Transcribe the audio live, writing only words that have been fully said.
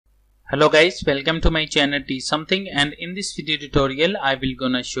Hello guys, welcome to my channel Teach Something, and in this video tutorial I will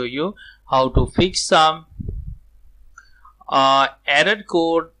gonna show you how to fix some error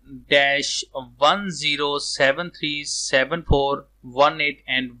code dash 10737418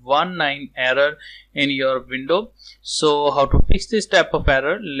 and 19 error in your window. So how to fix this type of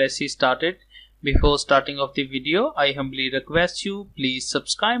error? Let's see started. Before starting of the video, I humbly request you please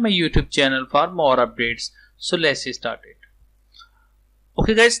subscribe my YouTube channel for more updates. So let's see started.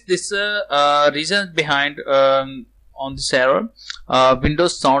 Okay guys, this reason behind on this error,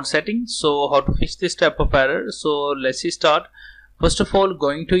 Windows sound settings. So how to fix this type of error? So let's see start. First of all,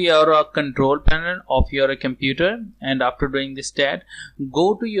 going to your control panel of your computer, and after doing this that,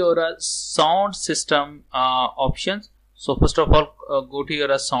 go to your sound system options. So first of all, go to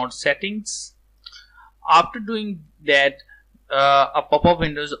your sound settings. After doing that, a pop-up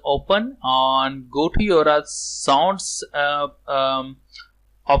window is open, and go to your sounds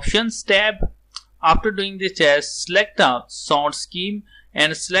options tab. After doing this, select a sound scheme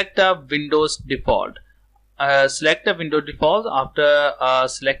and select a Windows default. Select a window default. After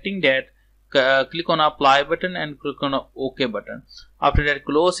selecting that, click on apply button and click on OK button. After that,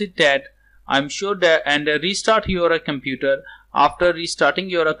 close it. That I'm sure that, and restart your computer. After restarting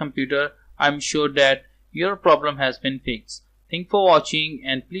your computer, I'm sure that your problem has been fixed. Thanks for watching,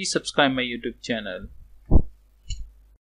 and please subscribe my YouTube channel.